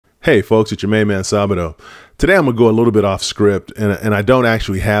Hey folks, it's your main man Sabado. Today I'm going to go a little bit off script, and I don't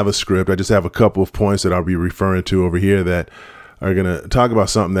actually have a script. I just have a couple of points that I'll be referring to over here that are going to talk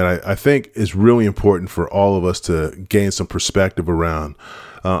about something that I think is really important for all of us to gain some perspective around.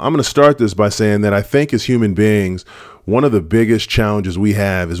 I'm going to start this by saying that I think as human beings, one of the biggest challenges we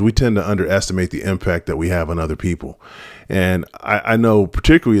have is we tend to underestimate the impact that we have on other people. And I know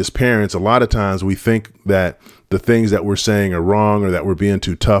particularly as parents, a lot of times we think that the things that we're saying are wrong, or that we're being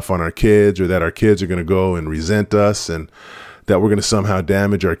too tough on our kids, or that our kids are going to go and resent us, and that we're going to somehow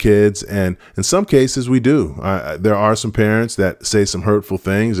damage our kids. And in some cases we do. There are some parents that say some hurtful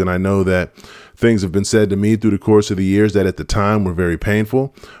things, and I know that things have been said to me through the course of the years that at the time were very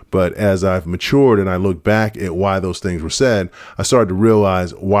painful. But as I've matured and I look back at why those things were said, I started to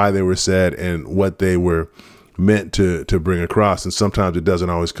realize why they were said and what they were meant to bring across. And sometimes it doesn't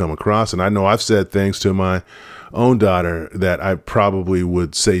always come across. And I know I've said things to my own daughter that I probably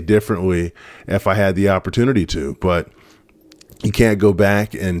would say differently if I had the opportunity to. But you can't go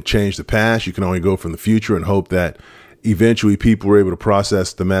back and change the past. You can only go from the future and hope that eventually people were able to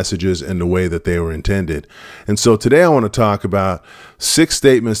process the messages in the way that they were intended. And so today I want to talk about 6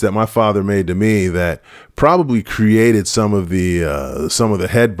 statements that my father made to me that probably created some of the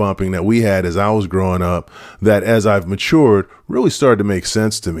head bumping that we had as I was growing up, that as I've matured really started to make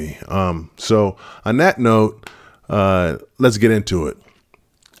sense to me. So on that note, let's get into it.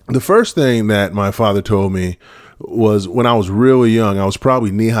 The first thing that my father told me was when I was really young. I was probably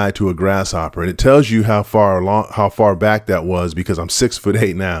knee-high to a grasshopper, and it tells you how far back that was, because I'm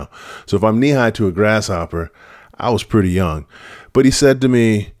 6'8" now. So if I'm knee-high to a grasshopper, I was pretty young. But he said to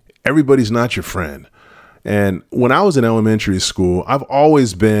me, "Everybody's not your friend." And when I was in elementary school, I've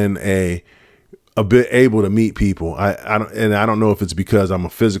always been a bit able to meet people. I don't know if it's because I'm a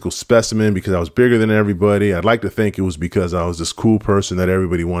physical specimen, because I was bigger than everybody. I'd like to think it was because I was this cool person that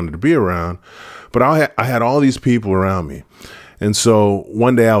everybody wanted to be around. But I had all these people around me. And so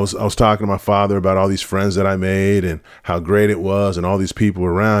one day I was talking to my father about all these friends that I made and how great it was and all these people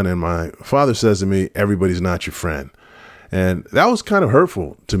around. And my father says to me, "Everybody's not your friend." And that was kind of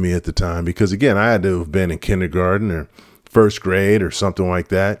hurtful to me at the time, because again, I had to have been in kindergarten or first grade or something like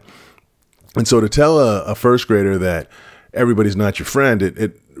that. And so to tell a first grader that everybody's not your friend,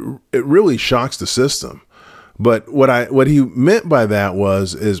 it really shocks the system. But what he meant by that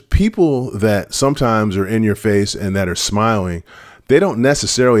is people that sometimes are in your face and that are smiling, they don't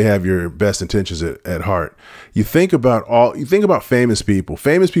necessarily have your best intentions at heart. You think about famous people.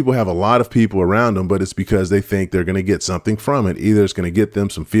 Famous people have a lot of people around them, but it's because they think they're going to get something from it. Either it's going to get them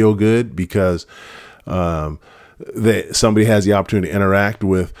some feel good because somebody has the opportunity to interact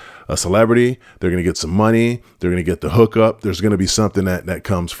with a celebrity. They're going to get some money. They're going to get the hookup. There's going to be something that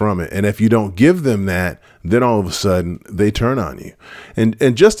comes from it. And if you don't give them that, then all of a sudden they turn on you.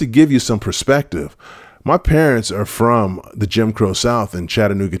 And just to give you some perspective, my parents are from the Jim Crow South in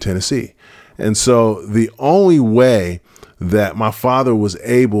Chattanooga, Tennessee. And so the only way that my father was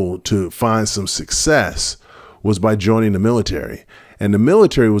able to find some success was by joining the military. And the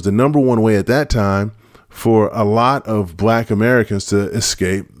military was the #1 way at that time for a lot of Black Americans to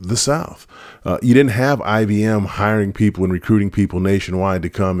escape the South. You didn't have IBM hiring people and recruiting people nationwide to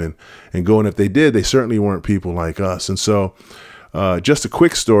come and go. And if they did, they certainly weren't people like us. And so just a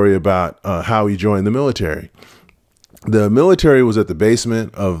quick story about how he joined the military. The military was at the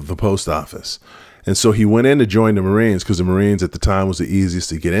basement of the post office. And so he went in to join the Marines because the Marines at the time was the easiest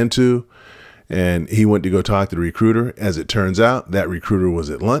to get into. And he went to go talk to the recruiter. As it turns out, that recruiter was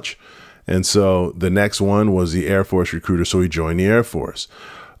at lunch. And so the next one was the Air Force recruiter. So he joined the Air Force.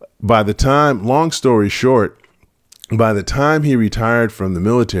 By the time, long story short, by the time he retired from the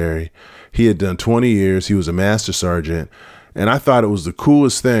military, he had done 20 years. He was a master sergeant. And I thought it was the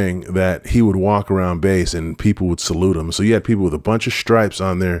coolest thing that he would walk around base and people would salute him. So you had people with a bunch of stripes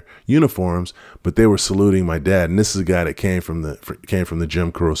on their uniforms, but they were saluting my dad. And this is a guy that came from the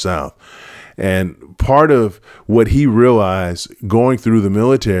Jim Crow South. And part of what he realized going through the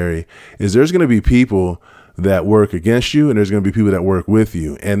military is there's going to be people that work against you, and there's going to be people that work with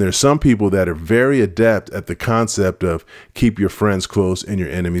you. And there's some people that are very adept at the concept of keep your friends close and your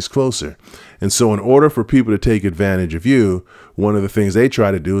enemies closer. And so in order for people to take advantage of you, one of the things they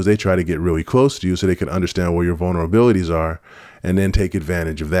try to do is they try to get really close to you so they can understand where your vulnerabilities are and then take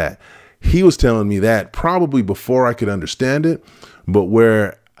advantage of that. He was telling me that probably before I could understand it, but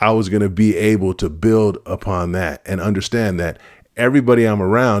where I was going to be able to build upon that and understand that everybody I'm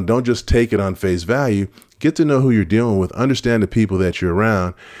around, don't just take it on face value. Get to know who you're dealing with, understand the people that you're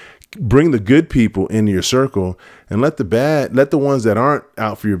around, bring the good people into your circle and let the ones that aren't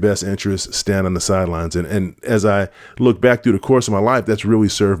out for your best interests stand on the sidelines. And as I look back through the course of my life, that's really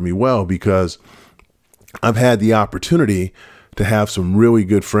served me well, because I've had the opportunity to have some really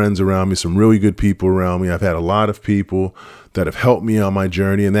good friends around me, some really good people around me. I've had a lot of people that have helped me on my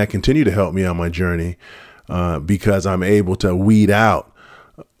journey and that continue to help me on my journey, because I'm able to weed out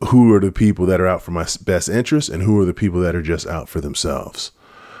who are the people that are out for my best interests and who are the people that are just out for themselves.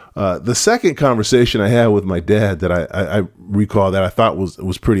 The second conversation I had with my dad that I recall that I thought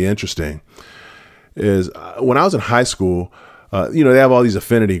was pretty interesting is when I was in high school. They have all these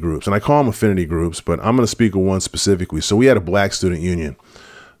affinity groups, and I call them affinity groups, but I'm going to speak of one specifically. So we had a Black student union.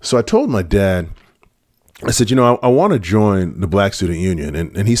 So I told my dad, I said, I want to join the Black student union.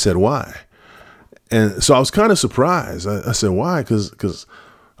 And he said, why? And so I was kind of surprised. I said, why? Because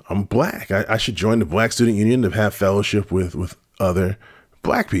I'm Black. I should join the Black student union to have fellowship with other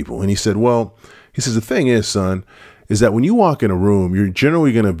Black people. And he said, well, he says, the thing is, son, is that when you walk in a room, you're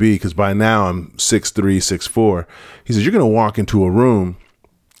generally going to be, because by now I'm 6'3", 6'4", he says, you're going to walk into a room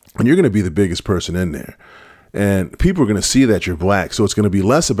and you're going to be the biggest person in there. And people are going to see that you're Black. So it's going to be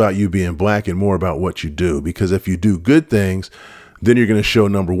less about you being Black and more about what you do. Because if you do good things, then you're going to show,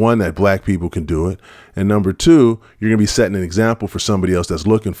 number one, that Black people can do it. And number two, you're going to be setting an example for somebody else that's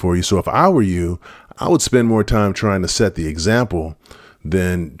looking for you. So if I were you, I would spend more time trying to set the example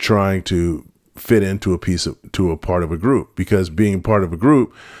than trying to fit into a part of a group, because being part of a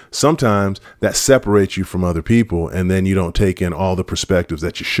group, sometimes that separates you from other people. And then you don't take in all the perspectives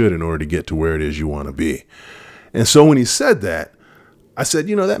that you should in order to get to where it is you want to be. And so when he said that, I said,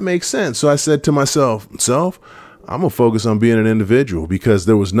 that makes sense. So I said to myself, I'm going to focus on being an individual, because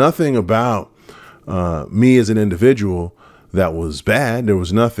there was nothing about me as an individual that was bad. There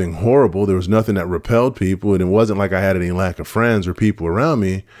was nothing horrible. There was nothing that repelled people. And it wasn't like I had any lack of friends or people around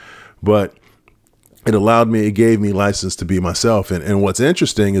me, but it gave me license to be myself. And what's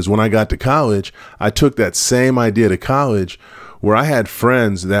interesting is when I got to college, I took that same idea to college, where I had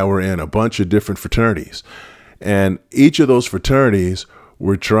friends that were in a bunch of different fraternities. And each of those fraternities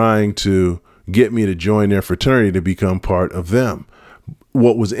were trying to get me to join their fraternity to become part of them.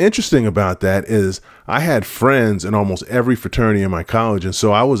 What was interesting about that is I had friends in almost every fraternity in my college. And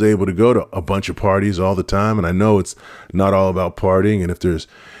so I was able to go to a bunch of parties all the time. And I know it's not all about partying. And if there's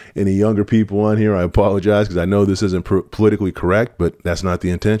any younger people on here, I apologize, because I know this isn't politically correct, but that's not the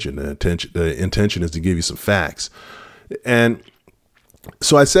intention. The intention is to give you some facts. And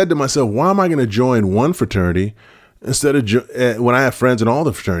so I said to myself, why am I going to join one fraternity instead of when I have friends in all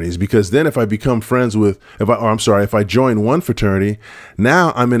the fraternities? Because then if I become friends with, if I join one fraternity,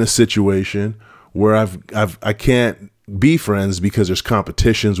 now I'm in a situation where I can't be friends because there's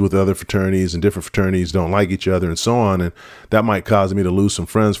competitions with other fraternities, and different fraternities don't like each other and so on. And that might cause me to lose some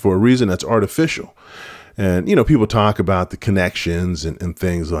friends for a reason that's artificial. And, people talk about the connections and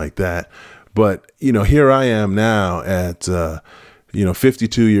things like that. But, here I am now at,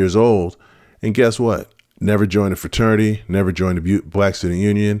 52 years old. And guess what? Never joined a fraternity, never joined a Black student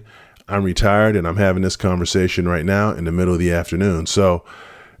union. I'm retired, and I'm having this conversation right now in the middle of the afternoon. So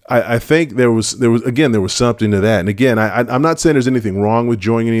I think there was something to that. And again, I'm not saying there's anything wrong with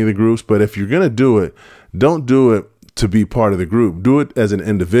joining any of the groups, but if you're going to do it, don't do it to be part of the group. Do it as an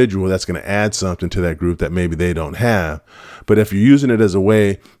individual that's going to add something to that group that maybe they don't have. But if you're using it as a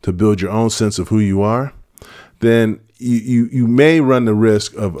way to build your own sense of who you are, then you may run the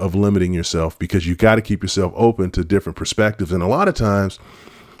risk of limiting yourself, because you got to keep yourself open to different perspectives. And a lot of times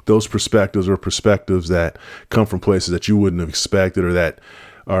those perspectives are perspectives that come from places that you wouldn't have expected, or that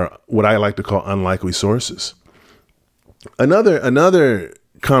are what I like to call unlikely sources. Another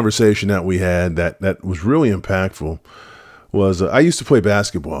conversation that we had that was really impactful was I used to play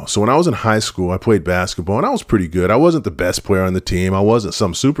basketball. So when I was in high school, I played basketball, and I was pretty good. I wasn't the best player on the team. I wasn't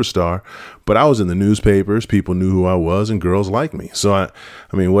some superstar, but I was in the newspapers. People knew who I was, and girls liked me. So I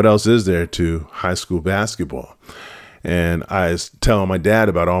mean, what else is there to high school basketball? And I was telling my dad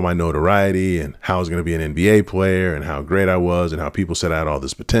about all my notoriety and how I was going to be an NBA player and how great I was and how people said I had all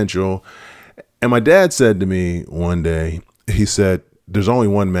this potential. And my dad said to me one day, he said, there's only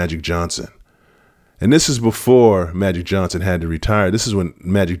one Magic Johnson. And this is before Magic Johnson had to retire. This is when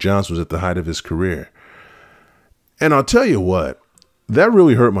Magic Johnson was at the height of his career. And I'll tell you what, that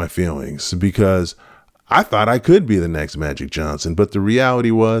really hurt my feelings, because I thought I could be the next Magic Johnson. But the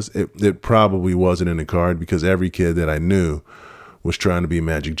reality was it probably wasn't in the card, because every kid that I knew was trying to be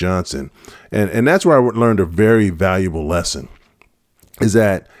Magic Johnson. And that's where I learned a very valuable lesson, is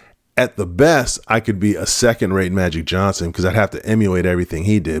that at the best, I could be a second-rate Magic Johnson, because I'd have to emulate everything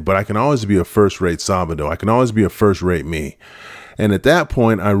he did. But I can always be a first-rate Sabado. I can always be a first-rate me. And at that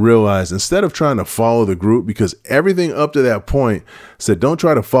point, I realized instead of trying to follow the group, because everything up to that point said, don't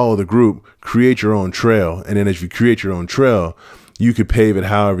try to follow the group, create your own trail. And then as you create your own trail, you could pave it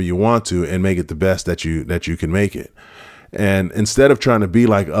however you want to and make it the best that you can make it. And instead of trying to be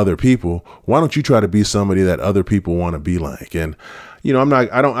like other people, why don't you try to be somebody that other people want to be like? And, you know,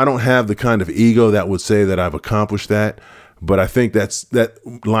 I don't have the kind of ego that would say that I've accomplished that. But I think that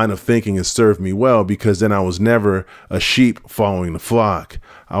line of thinking has served me well, because then I was never a sheep following the flock.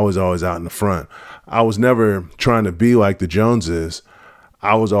 I was always out in the front. I was never trying to be like the Joneses.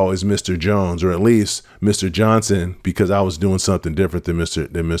 I was always Mr. Jones, or at least Mr. Johnson, because I was doing something different than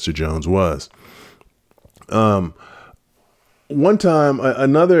Mr. Jones was. One time,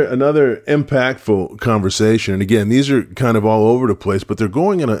 another impactful conversation, and again, these are kind of all over the place, but they're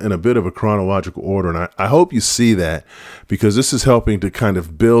going in a bit of a chronological order, and I hope you see that, because this is helping to kind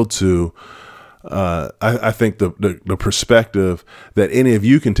of build to, I think, the perspective that any of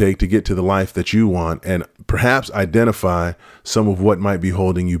you can take to get to the life that you want, and perhaps identify some of what might be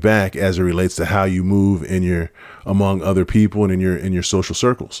holding you back as it relates to how you move among other people and in your social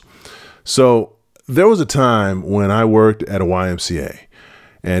circles. So there was a time when I worked at a YMCA,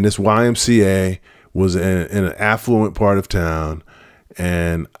 and this YMCA was in an affluent part of town,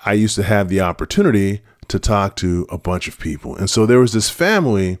 and I used to have the opportunity to talk to a bunch of people. And so there was this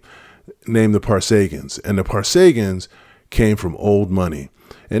family named the Parsegans, and the Parsegans came from old money,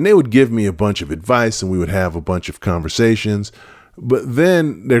 and they would give me a bunch of advice, and we would have a bunch of conversations. But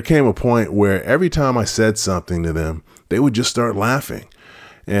then there came a point where every time I said something to them, they would just start laughing.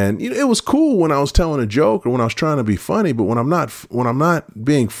 And it was cool when I was telling a joke or when I was trying to be funny, but when I'm not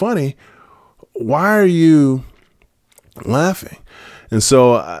being funny, why are you laughing? And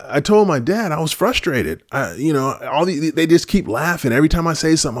so I told my dad I was frustrated. They just keep laughing every time I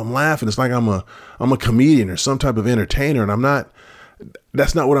say something. I'm laughing. It's like I'm a comedian or some type of entertainer, and I'm not.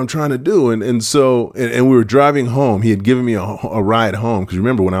 That's not what I'm trying to do. And so we were driving home. He had given me a ride home, because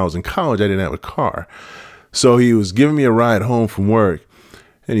remember, when I was in college, I didn't have a car. So he was giving me a ride home from work.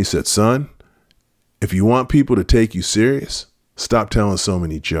 And he said, son, if you want people to take you serious, stop telling so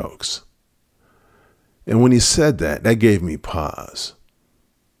many jokes. And when he said that, that gave me pause.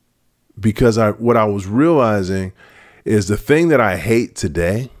 Because what I was realizing is the thing that I hate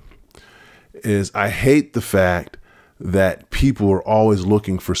today is I hate the fact that people are always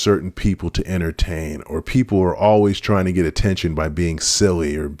looking for certain people to entertain, or people are always trying to get attention by being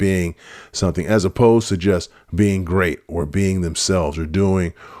silly or being something, as opposed to just being great or being themselves or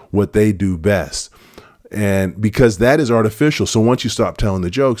doing what they do best. And because that is artificial. So once you stop telling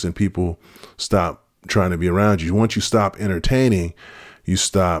the jokes and people stop trying to be around you, once you stop entertaining, you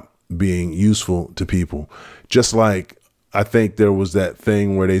stop being useful to people. Just like I think there was that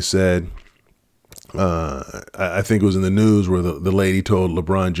thing where they said, I think it was in the news where the lady told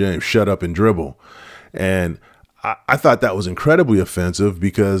LeBron James, shut up and dribble. And I thought that was incredibly offensive,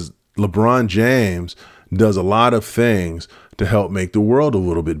 because LeBron James does a lot of things to help make the world a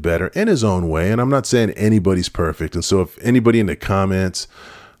little bit better in his own way. And I'm not saying anybody's perfect. And so if anybody in the comments,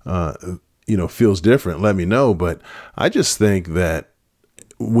 feels different, let me know. But I just think that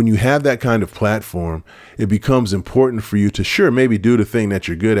when you have that kind of platform, it becomes important for you to, sure, maybe do the thing that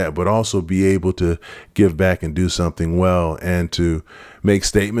you're good at, but also be able to give back and do something well, and to make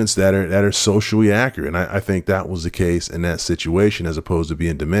statements that are socially accurate. And I think that was the case in that situation, as opposed to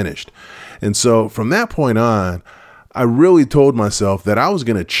being diminished. And so from that point on, I really told myself that I was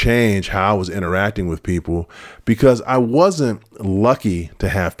going to change how I was interacting with people, because I wasn't lucky to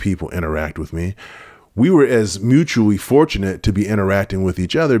have people interact with me. We were as mutually fortunate to be interacting with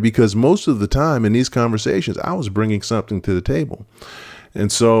each other, because most of the time in these conversations, I was bringing something to the table.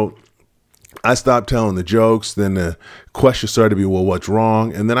 And so I stopped telling the jokes. Then the question started to be, well, what's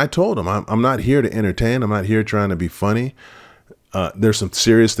wrong? And then I told them, I'm not here to entertain. I'm not here trying to be funny. There's some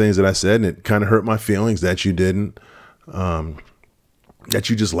serious things that I said, and it kind of hurt my feelings that you didn't, that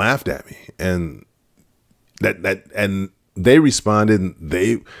you just laughed at me. And and they responded, and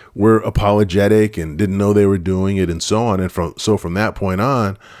they were apologetic and didn't know they were doing it, and so on. And from that point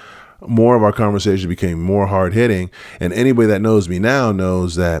on, more of our conversation became more hard hitting. And anybody that knows me now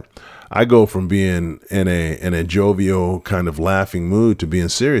knows that I go from being in a jovial kind of laughing mood to being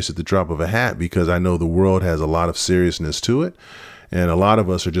serious at the drop of a hat, because I know the world has a lot of seriousness to it. And a lot of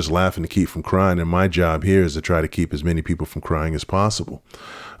us are just laughing to keep from crying. And my job here is to try to keep as many people from crying as possible.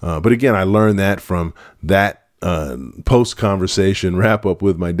 But again, I learned that from that post-conversation wrap up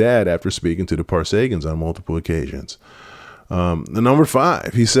with my dad after speaking to the Parsegans on multiple occasions. The number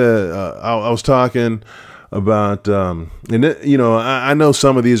 5, he said, I was talking about, I know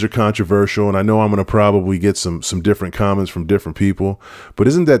some of these are controversial, and I know I'm going to probably get some different comments from different people, but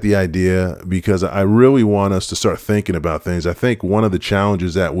isn't that the idea? Because I really want us to start thinking about things. I think one of the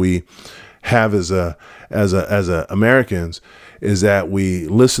challenges that we have as Americans is that we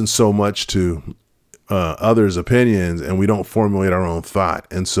listen so much to others' opinions and we don't formulate our own thought.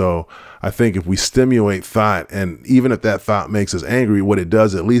 And so I think if we stimulate thought, and even if that thought makes us angry, what it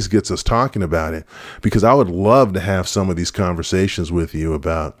does at least gets us talking about it. Because I would love to have some of these conversations with you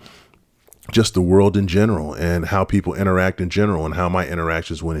about just the world in general and how people interact in general and how my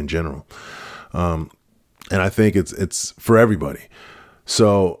interactions went in general. And I think it's for everybody.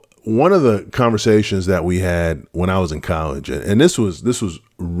 So one of the conversations that we had when I was in college, and this was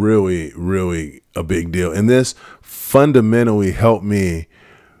really, really a big deal. And this fundamentally helped me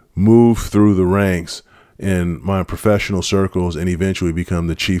move through the ranks in my professional circles and eventually become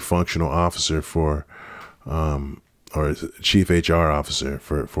the chief functional officer for, or chief HR officer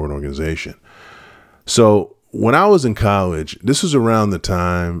for an organization. So when I was in college, this was around the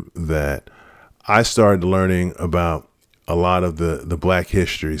time that I started learning about a lot of the Black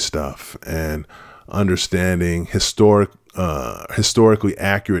history stuff and understanding historically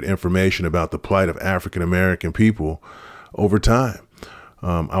accurate information about the plight of African American people over time.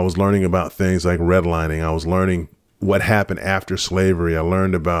 I was learning about things like redlining. I was learning what happened after slavery. I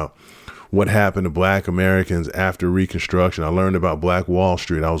learned about what happened to Black Americans after Reconstruction. I learned about Black Wall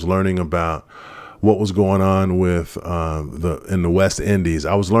Street. I was learning about what was going on with in the West Indies.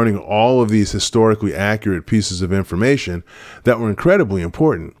 I was learning all of these historically accurate pieces of information that were incredibly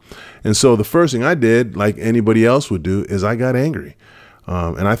important. And so the first thing I did, like anybody else would do, is I got angry.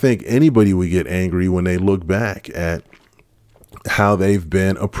 And I think anybody would get angry when they look back at how they've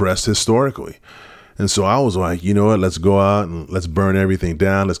been oppressed historically. And so I was like, you know what, let's go out and let's burn everything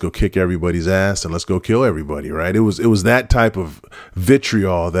down. Let's go kick everybody's ass and let's go kill everybody. Right. It was that type of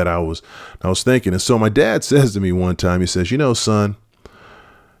vitriol that I was thinking. And so my dad says to me one time, he says, you know, son,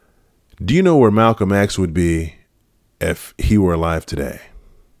 do you know where Malcolm X would be if he were alive today?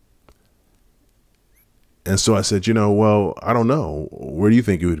 And so I said, well, I don't know. Where do you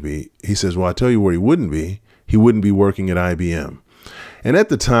think he would be? He says, well, I'll tell you where he wouldn't be. He wouldn't be working at IBM. And at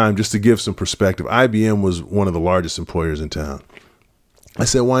the time, just to give some perspective, IBM was one of the largest employers in town. I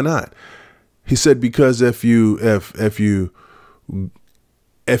said, why not? He said, because if you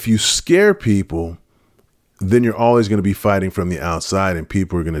scare people, then you're always going to be fighting from the outside and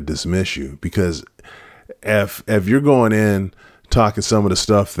people are going to dismiss you. Because if you're going in talking some of the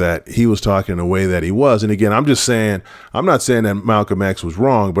stuff that he was talking in a way that he was. And again, I'm not saying that Malcolm X was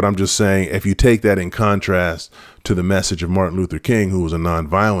wrong, but I'm just saying if you take that in contrast to the message of Martin Luther King, who was a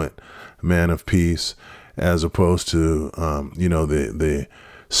nonviolent man of peace, as opposed to, the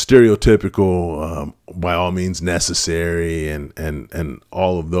stereotypical, by all means necessary and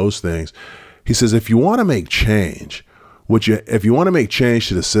all of those things. He says, if you want to make change, if you want to make change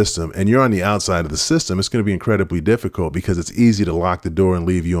to the system and you're on the outside of the system, it's going to be incredibly difficult because it's easy to lock the door and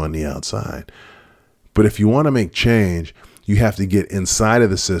leave you on the outside. But if you want to make change, you have to get inside of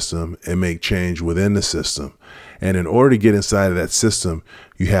the system and make change within the system. And in order to get inside of that system,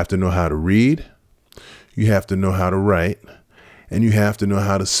 you have to know how to read, you have to know how to write, and you have to know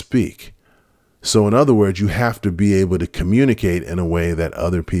how to speak. So in other words, you have to be able to communicate in a way that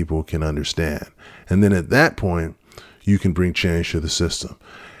other people can understand. And then at that point, you can bring change to the system.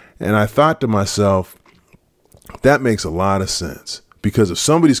 And I thought to myself, that makes a lot of sense, because if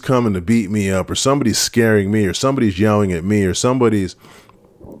somebody's coming to beat me up, or somebody's scaring me, or somebody's yelling at me, or somebody's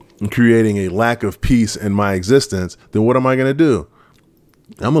creating a lack of peace in my existence, then what am I going to do?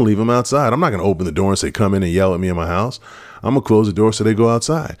 I'm going to leave them outside. I'm not going to open the door and say, come in and yell at me in my house. I'm going to close the door so they go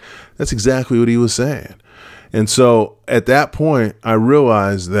outside. That's exactly what he was saying. And so at that point, I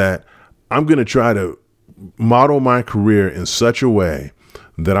realized that I'm going to try to model my career in such a way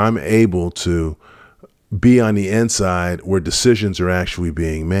that I'm able to be on the inside where decisions are actually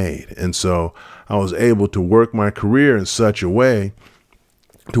being made. And so I was able to work my career in such a way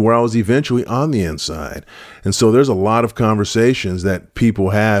to where I was eventually on the inside. And so there's a lot of conversations that people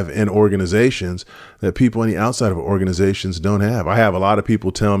have in organizations that people on the outside of organizations don't have. I have a lot of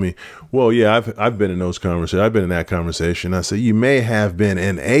people tell me, well, yeah, I've been in those conversations. I've been in that conversation. I say, you may have been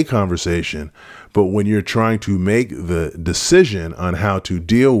in a conversation, but when you're trying to make the decision on how to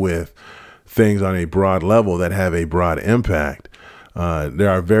deal with things on a broad level that have a broad impact, there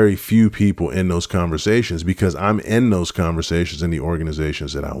are very few people in those conversations, because I'm in those conversations in the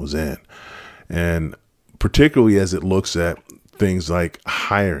organizations that I was in. And particularly as it looks at things like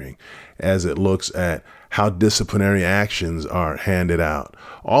hiring, as it looks at how disciplinary actions are handed out,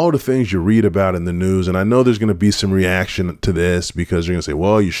 all the things you read about in the news. And I know there's going to be some reaction to this because you're going to say,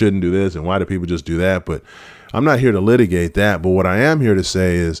 well, you shouldn't do this, and why do people just do that? But I'm not here to litigate that. But what I am here to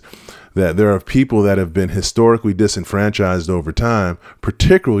say is that there are people that have been historically disenfranchised over time,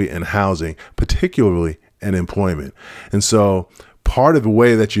 particularly in housing, particularly in employment. And so part of the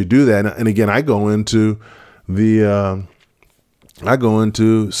way that you do that, and again, I go into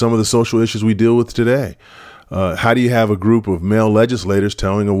some of the social issues we deal with today. How do you have a group of male legislators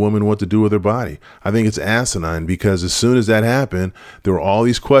telling a woman what to do with her body? I think it's asinine, because as soon as that happened, there were all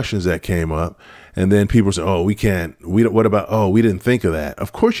these questions that came up. And then people say, oh, we didn't think of that.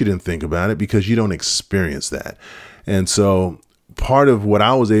 Of course you didn't think about it, because you don't experience that. And so part of what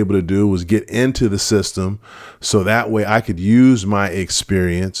I was able to do was get into the system so that way I could use my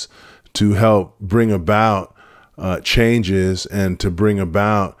experience to help bring about changes and to bring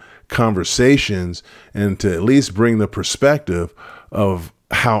about conversations and to at least bring the perspective of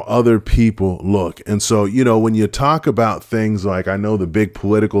how other people look. And so, when you talk about things like, I know the big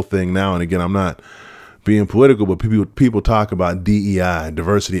political thing now, and again, I'm not being political, but people talk about DEI,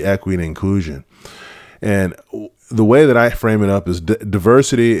 diversity, equity, and inclusion. And the way that I frame it up is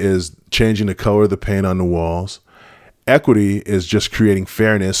diversity is changing the color of the paint on the walls. Equity is just creating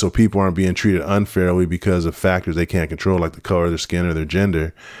fairness so people aren't being treated unfairly because of factors they can't control, like the color of their skin or their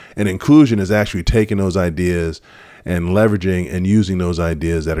gender. And inclusion is actually taking those ideas and leveraging and using those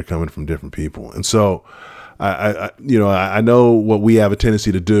ideas that are coming from different people. And so I know what we have a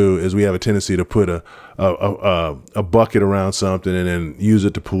tendency to do is we have a tendency to put a bucket around something and then use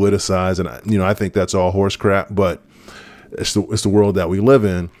it to politicize. And, I think that's all horse crap, but it's the world that we live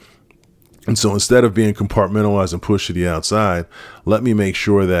in. And so instead of being compartmentalized and pushed to the outside, let me make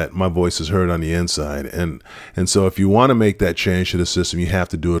sure that my voice is heard on the inside. And so if you want to make that change to the system, you have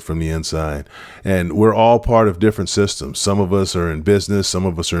to do it from the inside. And we're all part of different systems. Some of us are in business. Some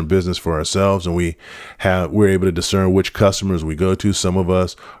of us are in business for ourselves, and we're able to discern which customers we go to. Some of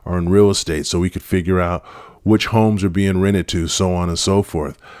us are in real estate, so we could figure out which homes are being rented to, so on and so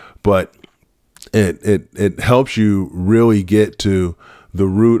forth. But it helps you really get to the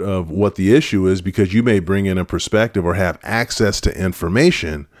root of what the issue is, because you may bring in a perspective or have access to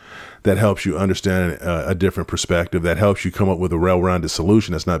information that helps you understand a different perspective, that helps you come up with a well-rounded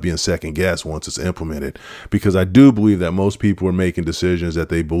solution that's not being second guessed once it's implemented. Because I do believe that most people are making decisions that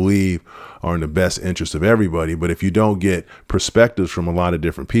they believe are in the best interest of everybody. But if you don't get perspectives from a lot of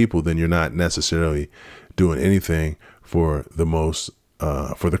different people, then you're not necessarily doing anything for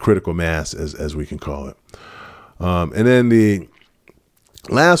the critical mass, as we can call it. And then the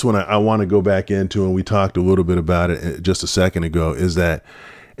last one I want to go back into, and we talked a little bit about it just a second ago, is that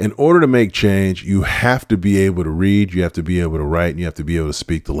in order to make change, you have to be able to read, you have to be able to write, and you have to be able to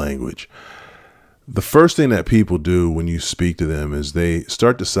speak the language. The first thing that people do when you speak to them is they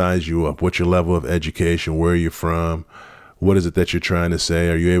start to size you up. What's your level of education? Where are you from? What is it that you're trying to say?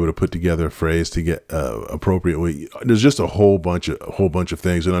 Are you able to put together a phrase to get appropriately? There's just a whole bunch of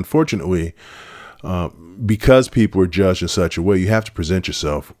things. And unfortunately, because people are judged in such a way, you have to present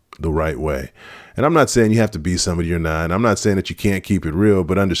yourself the right way. And I'm not saying you have to be somebody you're not. And I'm not saying that you can't keep it real,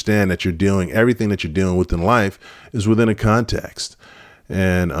 but understand that everything that you're dealing with in life is within a context.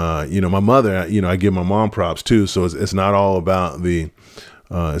 And, my mother, I give my mom props too. So it's not all about the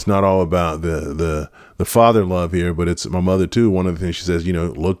father love here, but it's my mother too. One of the things she says,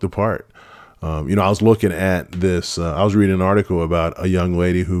 look the part. I was looking at this, I was reading an article about a young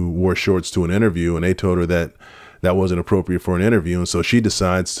lady who wore shorts to an interview, and they told her that that wasn't appropriate for an interview. And so she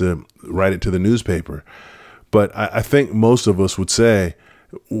decides to write it to the newspaper. But I think most of us would say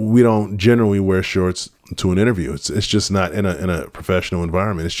we don't generally wear shorts to an interview. It's just not in a professional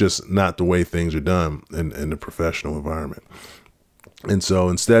environment. It's just not the way things are done in the professional environment. And so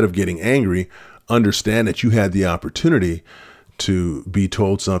instead of getting angry, understand that you had the opportunity to be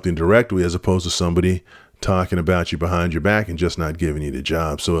told something directly, as opposed to somebody talking about you behind your back and just not giving you the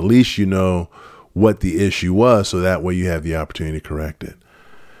job. So at least you know what the issue was, so that way you have the opportunity to correct it.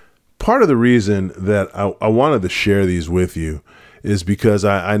 Part of the reason that I wanted to share these with you is because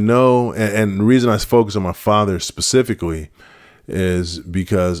I know, and the reason I focus on my father specifically is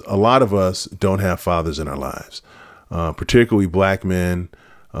because a lot of us don't have fathers in our lives, particularly black men.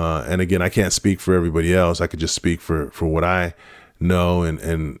 And again, I can't speak for everybody else. I could just speak for what I know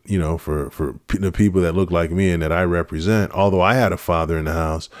and for the people that look like me and that I represent. Although I had a father in the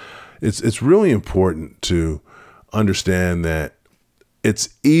house, it's really important to understand that it's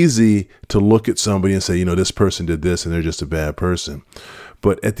easy to look at somebody and say, this person did this and they're just a bad person.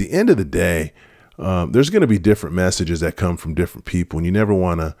 But at the end of the day, there's going to be different messages that come from different people, and you never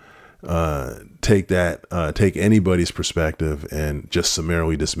want to take anybody's perspective and just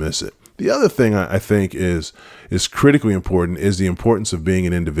summarily dismiss it. The other thing I think is critically important is the importance of being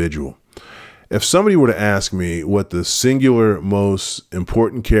an individual. If somebody were to ask me what the singular most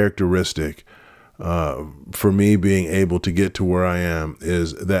important characteristic for me being able to get to where I am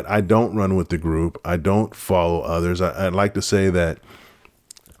is that I don't run with the group. I don't follow others. I'd like to say that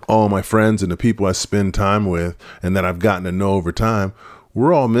all my friends and the people I spend time with and that I've gotten to know over time,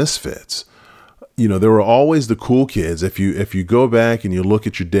 we're all misfits. You know, there were always the cool kids. If you go back and you look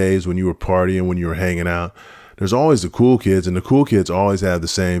at your days when you were partying, when you were hanging out, there's always the cool kids, and the cool kids always have the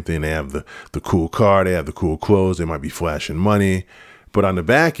same thing. They have the cool car, they have the cool clothes, they might be flashing money, but on the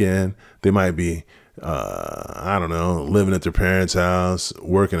back end, they might be, I don't know, living at their parents' house,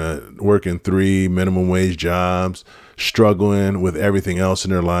 working 3 minimum wage jobs, struggling with everything else in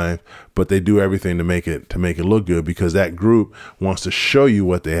their life, but they do everything to make it look good because that group wants to show you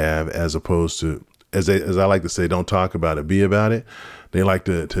what they have, as opposed to, as I like to say, don't talk about it, be about it. They like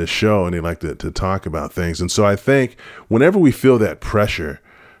to show, and they like to talk about things. And so I think whenever we feel that pressure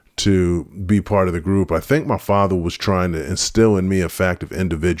to be part of the group, I think my father was trying to instill in me a fact of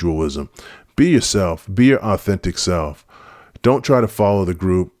individualism. Be yourself, be your authentic self. Don't try to follow the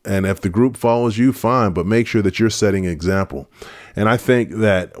group. And if the group follows you, fine, but make sure that you're setting an example. And I think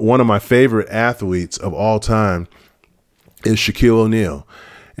that one of my favorite athletes of all time is Shaquille O'Neal.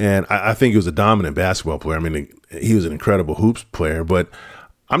 And I think he was a dominant basketball player. I mean, he was an incredible hoops player, but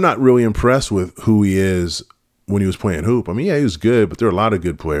I'm not really impressed with who he is when he was playing hoop. I mean, yeah, he was good, but there are a lot of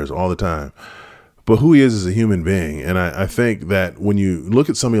good players all the time. But who he is as a human being. And I think that when you look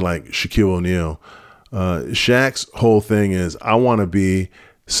at somebody like Shaquille O'Neal, Shaq's whole thing is, I want to be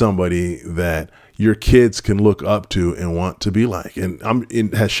somebody that your kids can look up to and want to be like. And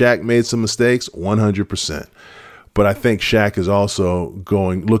has Shaq made some mistakes? 100%. But I think Shaq is also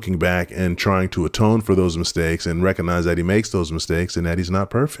looking back and trying to atone for those mistakes and recognize that he makes those mistakes and that he's not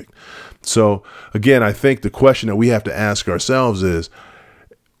perfect. So again, I think the question that we have to ask ourselves is,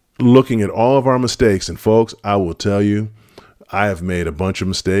 looking at all of our mistakes, and folks, I will tell you, I have made a bunch of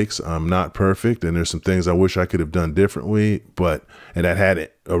mistakes. I'm not perfect, and there's some things I wish I could have done differently, and that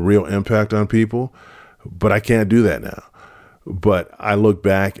had a real impact on people, but I can't do that now. But I look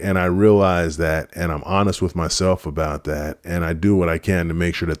back and I realize that, and I'm honest with myself about that, and I do what I can to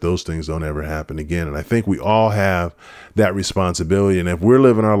make sure that those things don't ever happen again. And I think we all have that responsibility. And if we're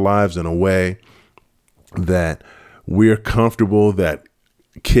living our lives in a way that we're comfortable that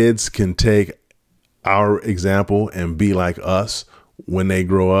kids can take our example and be like us when they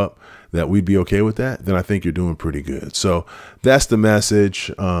grow up, that we'd be okay with that, then I think you're doing pretty good. So that's the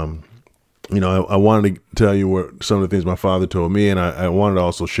message. You know, I wanted to tell you some of the things my father told me, and I wanted to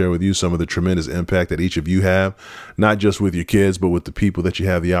also share with you some of the tremendous impact that each of you have, not just with your kids, but with the people that you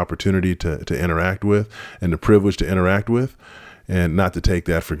have the opportunity to interact with and the privilege to interact with, and not to take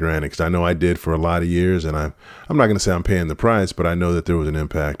that for granted, because I know I did for a lot of years, and I'm not going to say I'm paying the price, but I know that there was an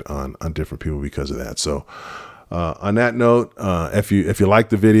impact on different people because of that. So on that note, if you like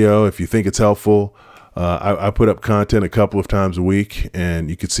the video, if you think it's helpful, I put up content a couple of times a week, and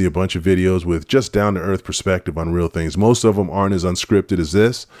you could see a bunch of videos with just down-to-earth perspective on real things. Most of them aren't as unscripted as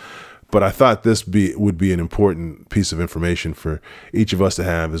this, but I thought this would be an important piece of information for each of us to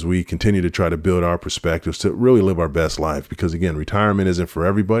have as we continue to try to build our perspectives to really live our best life. Because again, retirement isn't for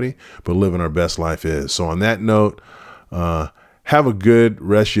everybody, but living our best life is. So on that note, have a good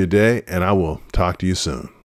rest of your day, and I will talk to you soon.